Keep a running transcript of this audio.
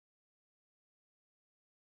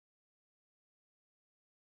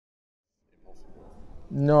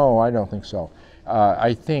No, I don't think so.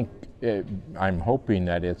 I'm hoping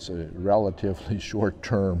that it's a relatively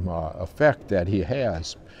short-term effect that he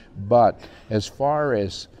has. But as far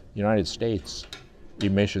as United States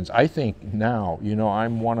emissions, I think now,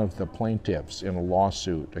 I'm one of the plaintiffs in a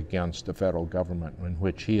lawsuit against the federal government in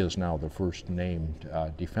which he is now the first named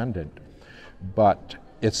defendant. But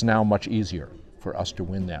it's now much easier for us to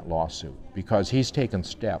win that lawsuit because he's taken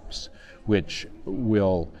steps which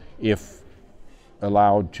will, if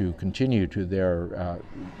allowed to continue to their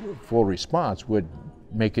full response, would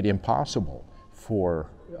make it impossible for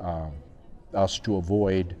us to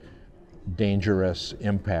avoid dangerous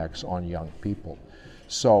impacts on young people.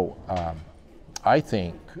 So I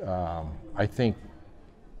think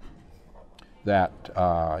that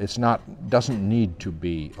doesn't need to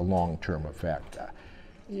be a long-term effect.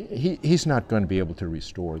 He's not going to be able to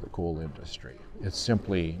restore the coal industry. It's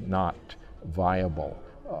simply not viable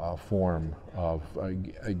form of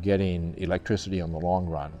getting electricity in the long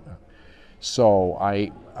run. So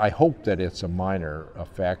I hope that it's a minor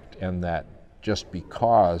effect and that just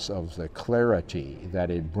because of the clarity that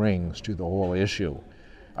it brings to the whole issue,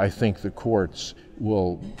 I think the courts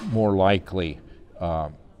will more likely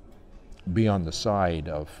be on the side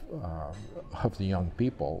of the young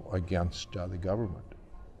people against the government.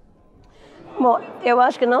 Bom, eu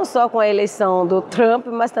acho que não só com a eleição do Trump,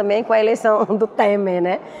 mas também com a eleição do Temer,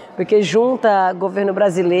 né? Porque junta governo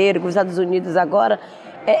brasileiro com os Estados Unidos agora,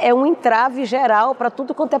 é um entrave geral para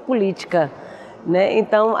tudo quanto é política, né?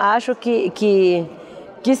 Então, acho que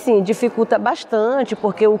sim, dificulta bastante,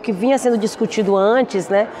 porque o que vinha sendo discutido antes,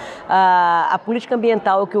 né? A política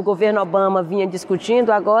ambiental que o governo Obama vinha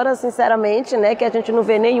discutindo, agora, sinceramente, né, que a gente não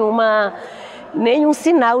vê nenhum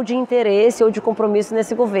sinal de interesse ou de compromisso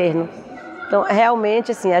nesse governo. Então,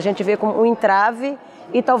 realmente, assim, a gente vê como um entrave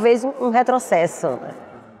e talvez um retrocesso.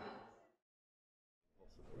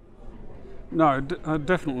 No,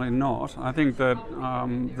 definitely not. I think that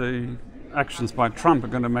the actions by Trump are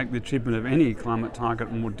going to make the achievement of any climate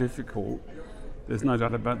target more difficult. There's no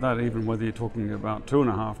doubt about that, even whether you're talking about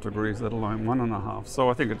 2.5 degrees, let alone 1.5. So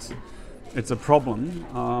I think it's a problem.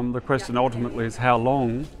 The question ultimately is how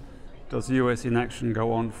long does US inaction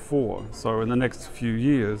go on for? So in the next few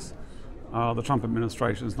years, the Trump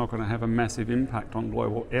administration is not going to have a massive impact on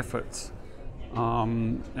global efforts.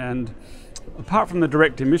 And apart from the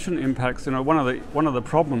direct emission impacts, one of the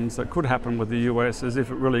problems that could happen with the US is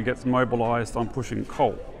if it really gets mobilized on pushing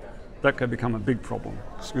coal. That could become a big problem.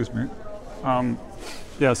 Excuse me.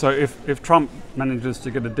 So if Trump manages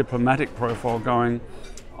to get a diplomatic profile going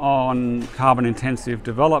on carbon intensive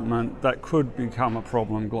development, that could become a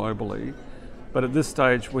problem globally. But at this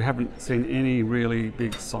stage, we haven't seen any really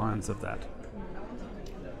big signs of that.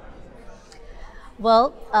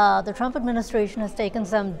 Well, the Trump administration has taken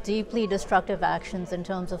some deeply destructive actions in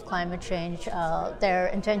terms of climate change. Their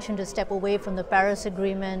intention to step away from the Paris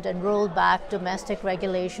Agreement and roll back domestic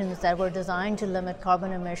regulations that were designed to limit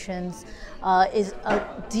carbon emissions is a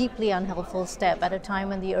deeply unhelpful step at a time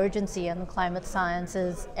when the urgency in climate science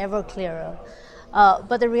is ever clearer.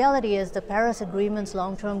 But the reality is the Paris Agreement's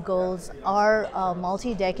long-term goals are a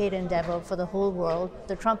multi-decade endeavor for the whole world.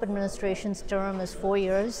 The Trump administration's term is 4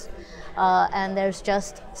 years, and there's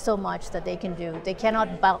just so much that they can do. They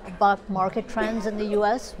cannot buck market trends in the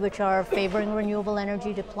US, which are favoring renewable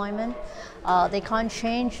energy deployment. They can't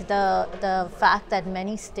change the fact that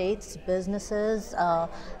many states, businesses,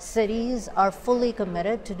 cities are fully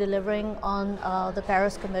committed to delivering on the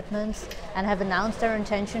Paris commitments and have announced their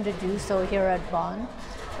intention to do so here at Bonn.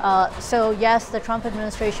 So yes, the Trump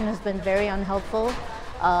administration has been very unhelpful.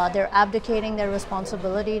 They're abdicating their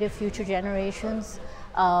responsibility to future generations.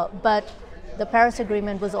 But the Paris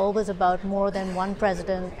Agreement was always about more than one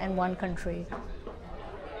president and one country.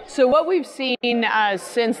 So what we've seen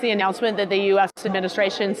since the announcement that the U.S.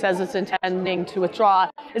 administration says it's intending to withdraw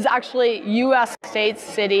is actually U.S. states,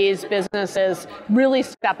 cities, businesses really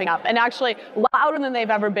stepping up and actually louder than they've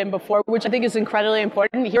ever been before, which I think is incredibly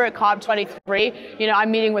important. Here at COP23,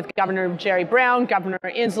 I'm meeting with Governor Jerry Brown, Governor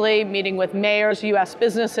Inslee, meeting with mayors, U.S.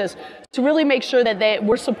 businesses to really make sure that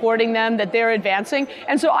we're supporting them, that they're advancing.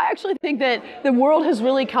 And so I actually think that the world has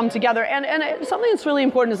really come together. And something that's really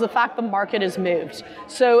important is the fact the market has moved.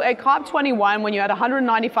 So So at COP21, when you had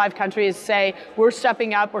 195 countries say, we're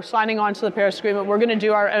stepping up, we're signing on to the Paris Agreement, we're going to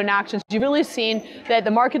do our own actions, you've really seen that the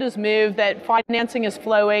market has moved, that financing is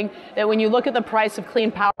flowing, that when you look at the price of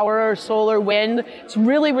clean power or solar, wind, it's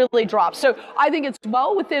really, really dropped. So I think it's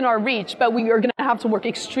well within our reach, but we are going to have to work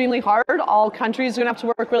extremely hard. All countries are going to have to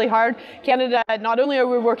work really hard. Canada, not only are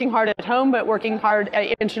we working hard at home, but working hard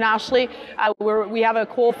internationally. We have a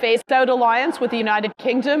coal phase-out alliance with the United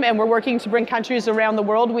Kingdom, and we're working to bring countries around the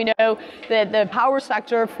world. We know that the power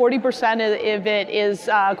sector, 40% of it is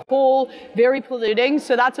coal, very polluting.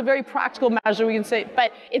 So that's a very practical measure, we can say.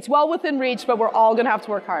 But it's well within reach, but we're all going to have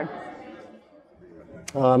to work hard.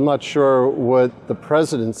 I'm not sure what the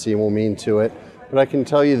presidency will mean to it, but I can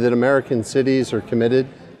tell you that American cities are committed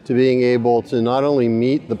to being able to not only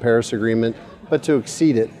meet the Paris Agreement, but to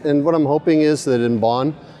exceed it. And what I'm hoping is that in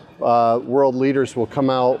Bonn, world leaders will come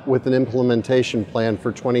out with an implementation plan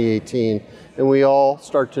for 2018, and we all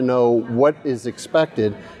start to know what is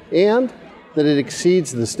expected and that it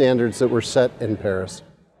exceeds the standards that were set in Paris.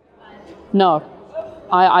 No,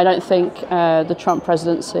 I don't think the Trump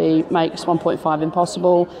presidency makes 1.5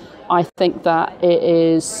 impossible. I think that it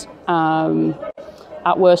is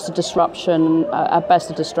at worst a disruption, at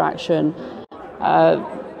best a distraction.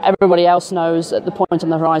 Everybody else knows at the point on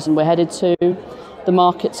the horizon we're headed to. The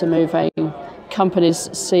markets are moving. Companies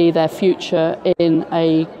see their future in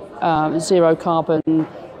a zero carbon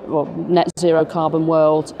or net zero carbon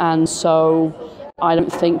world, and so I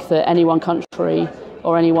don't think that any one country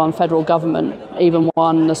or any one federal government, even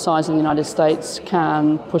one the size of the United States,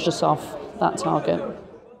 can push us off that target.